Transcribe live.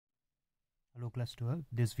Hello class 12.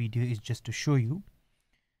 This video is just to show you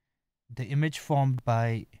the image formed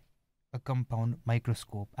by a compound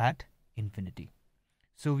microscope at infinity.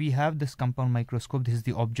 So we have this compound microscope. This is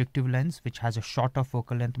the objective lens, which has a shorter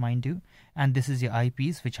focal length, mind you, and this is your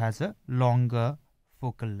eyepiece, which has a longer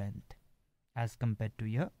focal length as compared to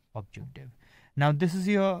your objective. Now this is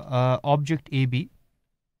your object AB.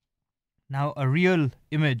 Now a real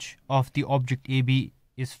image of the object AB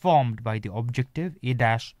is formed by the objective A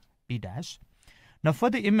dash B dash. Now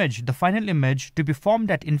for the image, the final image to be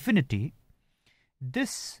formed at infinity,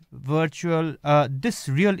 this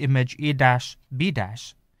real image A dash B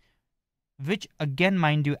dash, which again,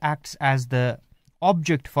 mind you, acts as the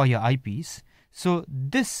object for your eyepiece. So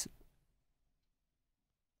this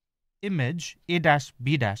image A dash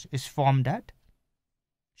B dash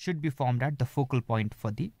should be formed at the focal point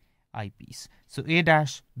for the eyepiece. So A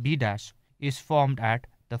dash B dash is formed at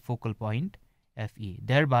the focal point FE.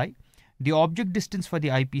 Thereby, the object distance for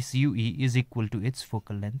the eyepiece UE is equal to its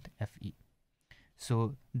focal length FE.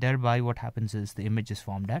 So thereby what happens is the image is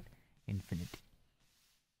formed at infinity.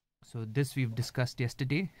 So this we've discussed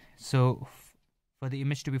yesterday. So for the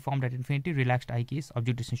image to be formed at infinity, relaxed eye case,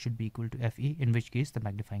 object distance should be equal to FE, in which case the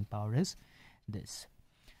magnifying power is this.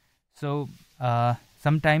 So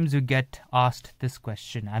sometimes you get asked this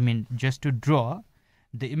question, I mean, just to draw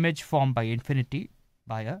the image formed by infinity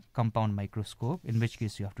by a compound microscope, in which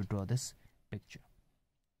case you have to draw this picture.